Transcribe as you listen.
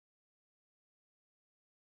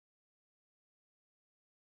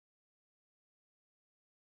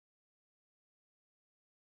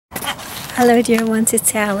Hello dear ones,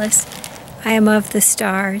 it's Alice. I am of the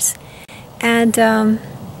stars. And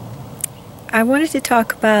I wanted to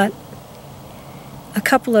talk about a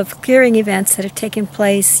couple of clearing events that have taken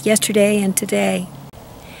place yesterday and today.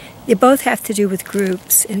 They both have to do with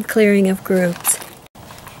groups and clearing of groups.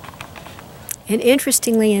 And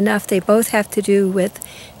interestingly enough, they both have to do with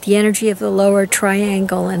the energy of the lower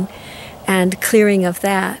triangle and clearing of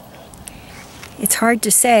that. It's hard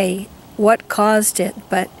to say what caused it,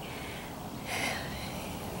 but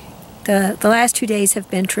the last 2 days have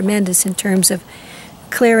been tremendous in terms of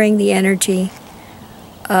clearing the energy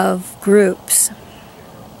of groups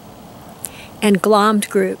and glommed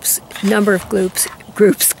groups, number of groups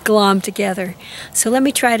glommed together. So let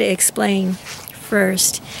me try to explain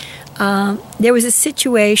first. There was a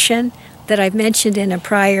situation that I've mentioned in a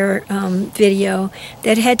prior video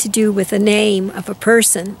that had to do with a name of a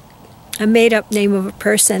person, a made-up name of a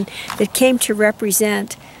person that came to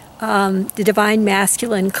represent the divine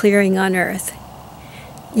masculine clearing on earth.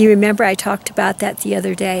 You remember I talked about that the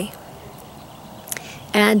other day.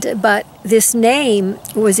 But this name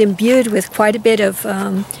was imbued with quite a bit of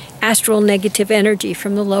astral negative energy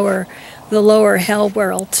from the lower hell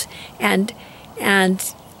worlds, and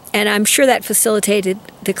I'm sure that facilitated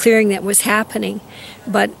the clearing that was happening.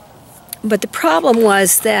 But the problem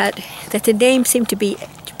was that the name seemed to be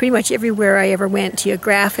pretty much everywhere I ever went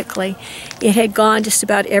geographically. It had gone just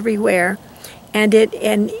about everywhere, and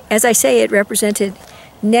as I say, it represented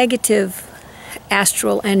negative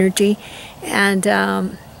astral energy, and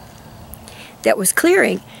that was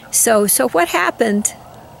clearing. So what happened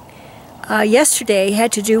yesterday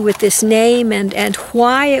had to do with this name and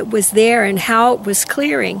why it was there and how it was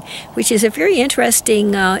clearing, which is a very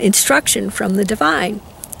interesting instruction from the divine.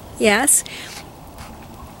 Yes.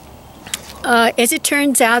 As it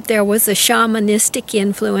turns out, there was a shamanistic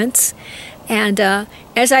influence, and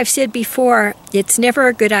as I've said before, it's never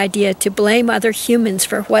a good idea to blame other humans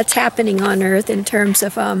for what's happening on Earth in terms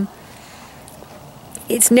of,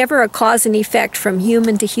 it's never a cause and effect from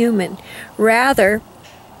human to human. Rather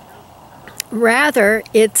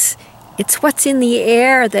it's what's in the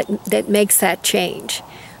air that makes that change.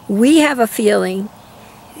 We have a feeling,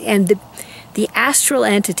 and the astral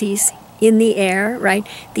entities in the air, right?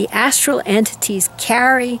 The astral entities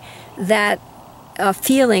carry that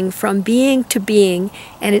feeling from being to being,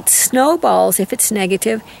 and it snowballs, if it's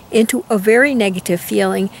negative, into a very negative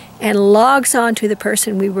feeling and logs on to the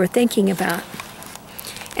person we were thinking about.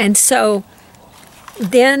 And so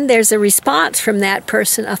then there's a response from that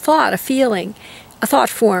person, a thought, a feeling, a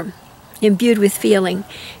thought form imbued with feeling.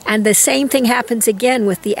 And the same thing happens again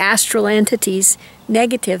with the astral entities,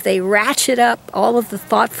 negative. They ratchet up all of the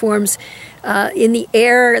thought forms in the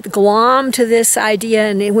air, glom to this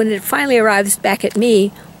idea, and when it finally arrives back at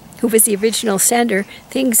me, who was the original sender,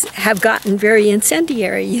 things have gotten very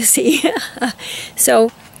incendiary, you see.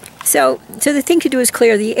 So the thing to do is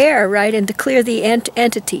clear the air, right, and to clear the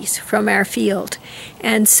entities from our field.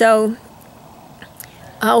 And so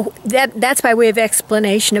that's by way of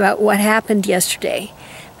explanation about what happened yesterday.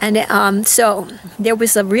 And so there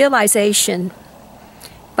was a realization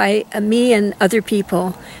by me and other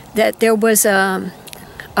people that there was a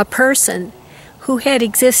person who had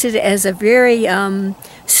existed as a very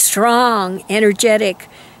strong, energetic,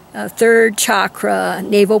 third chakra,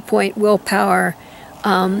 navel point willpower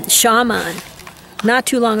shaman. Not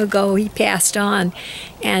too long ago, he passed on,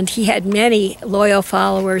 and he had many loyal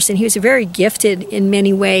followers, and he was very gifted in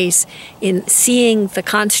many ways in seeing the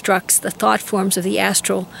constructs, the thought forms of the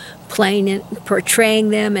astral plane and portraying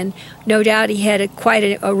them, and no doubt he had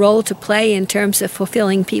quite a role to play in terms of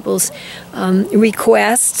fulfilling people's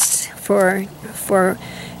requests for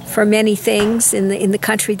many things in the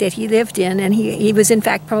country that he lived in, and he was in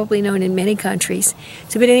fact probably known in many countries.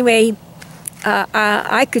 So, but anyway,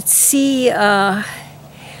 I could see a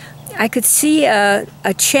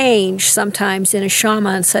change sometimes in a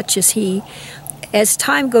shaman such as he, as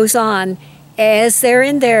time goes on. As they're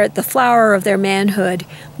in the flower of their manhood,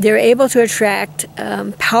 they're able to attract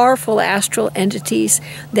powerful astral entities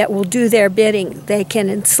that will do their bidding. They can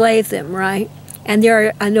enslave them, right? And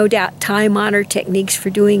there are no doubt time-honored techniques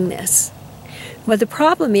for doing this. But the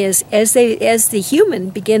problem is, as the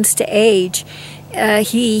human begins to age,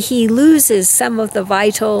 he loses some of the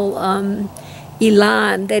vital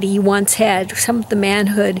elan that he once had. Some of the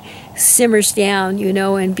manhood simmers down,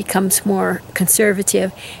 and becomes more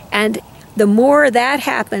conservative. And the more that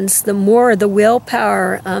happens, the more the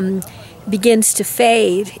willpower begins to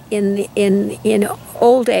fade in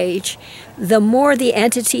old age. The more the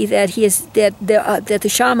entity that the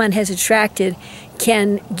shaman has attracted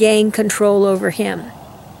can gain control over him.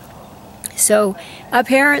 So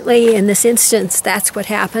apparently in this instance, that's what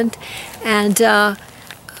happened. And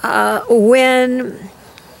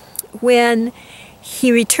when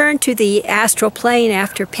he returned to the astral plane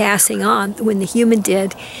after passing on, when the human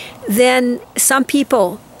did, then some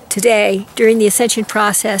people today, during the ascension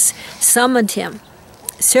process, summoned him.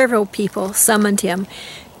 Several people summoned him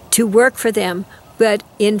to work for them. But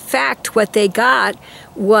in fact, what they got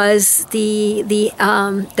was the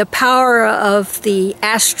power of the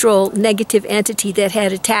astral negative entity that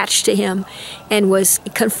had attached to him and was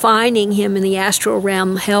confining him in the astral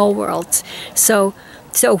realm, hell worlds. So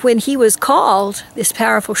when he was called, this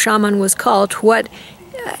powerful shaman was called, what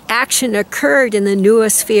action occurred in the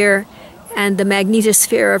noosphere and the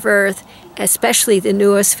magnetosphere of Earth, especially the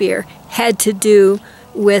noosphere, had to do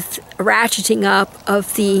with ratcheting up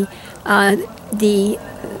of the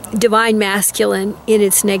divine masculine in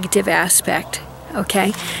its negative aspect.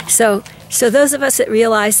 Okay, so those of us that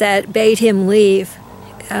realize that bade him leave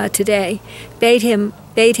today, bade him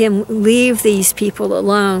leave these people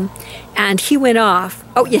alone, and he went off.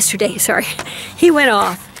 Oh, yesterday, sorry, he went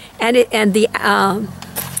off, and the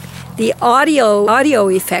audio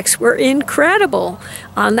effects were incredible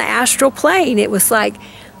on the astral plane. It was like,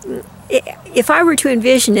 if I were to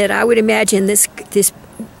envision it, I would imagine this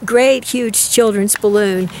great, huge children's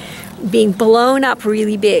balloon being blown up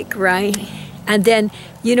really big, right? And then,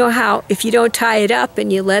 you know how if you don't tie it up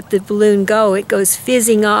and you let the balloon go, it goes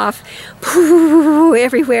fizzing off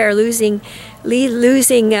everywhere, losing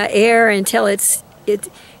air until it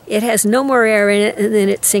has no more air in it, and then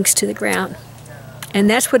it sinks to the ground. And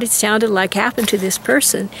that's what it sounded like happened to this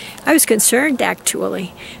person. I was concerned,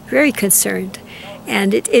 actually, very concerned.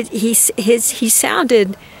 And he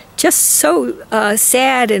sounded just so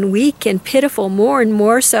sad and weak and pitiful, more and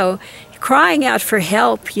more so, crying out for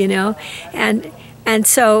help, you know. And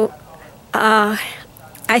so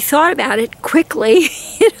I thought about it quickly,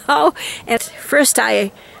 you know. At first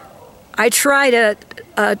I tried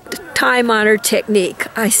a time-honored technique.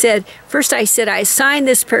 I said I assigned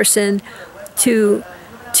this person to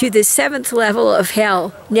the 7th level of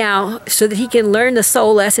hell now, so that he can learn the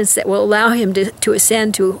soul essence that will allow him to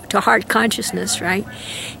ascend to heart consciousness, right?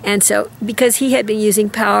 And so, because he had been using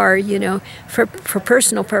power, you know, for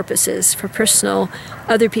personal purposes, for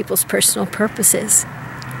other people's personal purposes.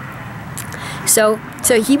 So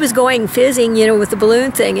he was going fizzing, you know, with the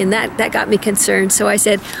balloon thing, and that got me concerned. So I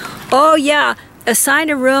said, oh yeah, assign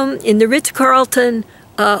a room in the Ritz-Carlton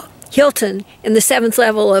Hilton in the 7th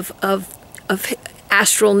level of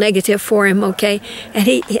astral negative for him, okay? And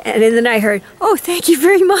then I heard, oh, thank you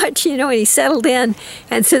very much, you know, and he settled in.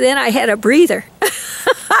 And so then I had a breather.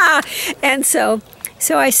 And so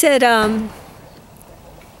I said,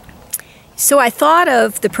 so I thought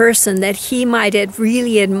of the person that he might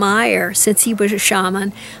really admire since he was a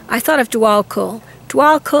shaman. I thought of Dwalkul.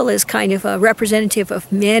 Dwalkul is kind of a representative of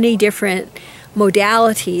many different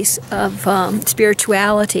modalities of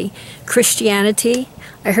spirituality. Christianity,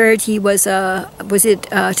 I heard he was a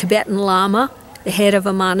Tibetan Lama, the head of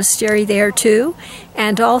a monastery there too,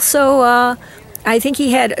 and also I think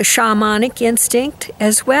he had a shamanic instinct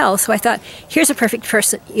as well. So I thought, here's a perfect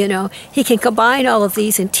person, you know. He can combine all of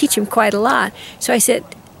these and teach him quite a lot. So I said,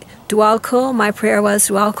 Dwalkul, my prayer was,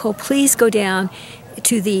 Dwalkul, please go down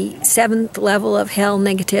to the 7th level of hell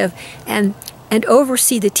negative and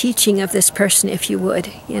oversee the teaching of this person, if you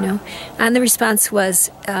would, you know. And the response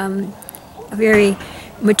was a very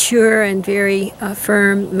mature and very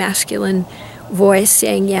firm masculine voice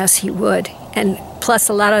saying yes, he would, and plus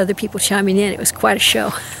a lot of other people chiming in. It was quite a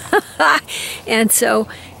show. and so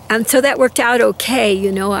that worked out okay,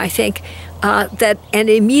 you know. I think and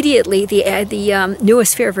immediately the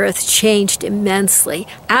noosphere of Earth changed immensely,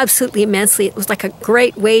 absolutely immensely. It was like a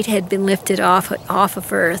great weight had been lifted off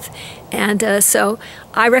of Earth. And so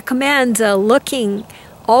I recommend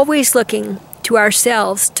always looking to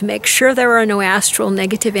ourselves to make sure there are no astral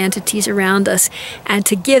negative entities around us, and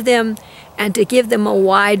to give them a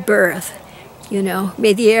wide berth. You know,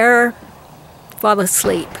 may the air fall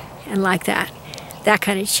asleep, and like that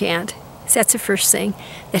kind of chant. So that's the first thing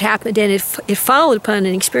that happened, and it followed upon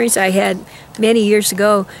an experience I had many years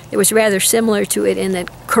ago that was rather similar to it, and that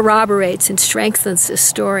corroborates and strengthens this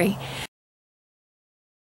story.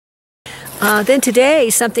 Then today,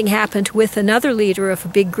 something happened with another leader of a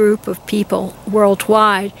big group of people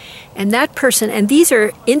worldwide, and that person, and these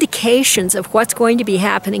are indications of what's going to be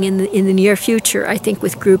happening in the near future, I think,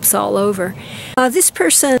 with groups all over. This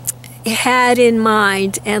person had in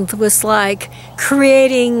mind and was like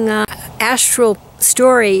creating astral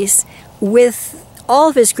stories with all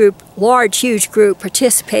of his group, large, huge group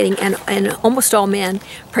participating, and almost all men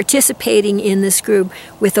participating in this group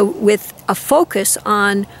with a focus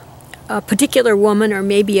on a particular woman or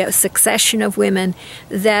maybe a succession of women,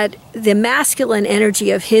 that the masculine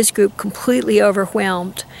energy of his group completely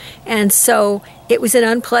overwhelmed. And so it was an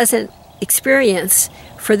unpleasant experience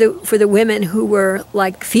for the women who were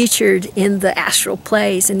like featured in the astral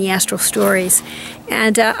plays and the astral stories.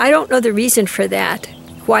 And I don't know the reason for that,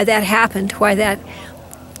 why that happened, why that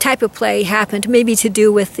type of play happened. Maybe to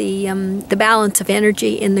do with the balance of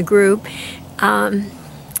energy in the group.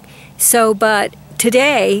 But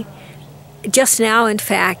today, just now, in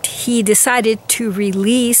fact, he decided to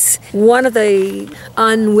release one of the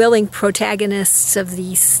unwilling protagonists of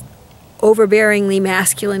these overbearingly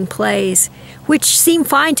masculine plays, which seem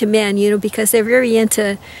fine to men, because they're very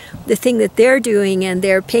into the thing that they're doing, and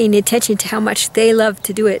they're paying attention to how much they love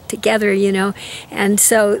to do it together, and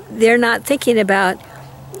so they're not thinking about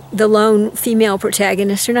the lone female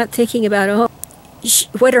protagonist. They're not thinking about,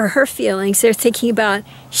 what are her feelings? They're thinking about,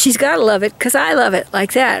 she's got to love it because I love it,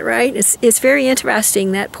 like that, right? It's very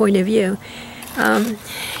interesting, that point of view.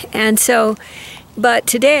 But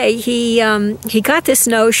today he got this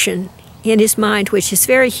notion in his mind, which is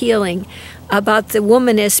very healing, about the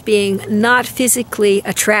woman as being not physically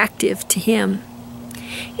attractive to him.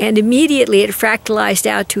 And immediately it fractalized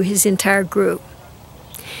out to his entire group.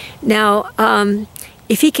 Now,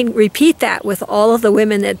 if he can repeat that with all of the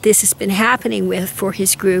women that this has been happening with for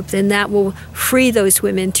his group, then that will free those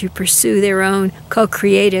women to pursue their own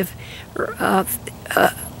co-creative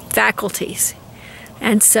faculties.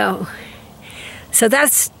 And so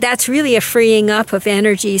that's really a freeing up of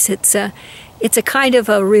energies. It's a kind of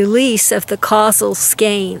a release of the causal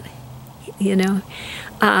skein,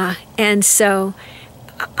 and so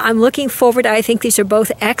I'm looking forward. I think these are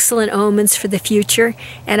both excellent omens for the future,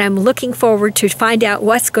 and I'm looking forward to find out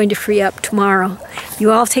what's going to free up tomorrow.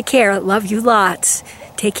 You all take care. Love you lots.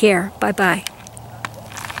 Take care. Bye-bye.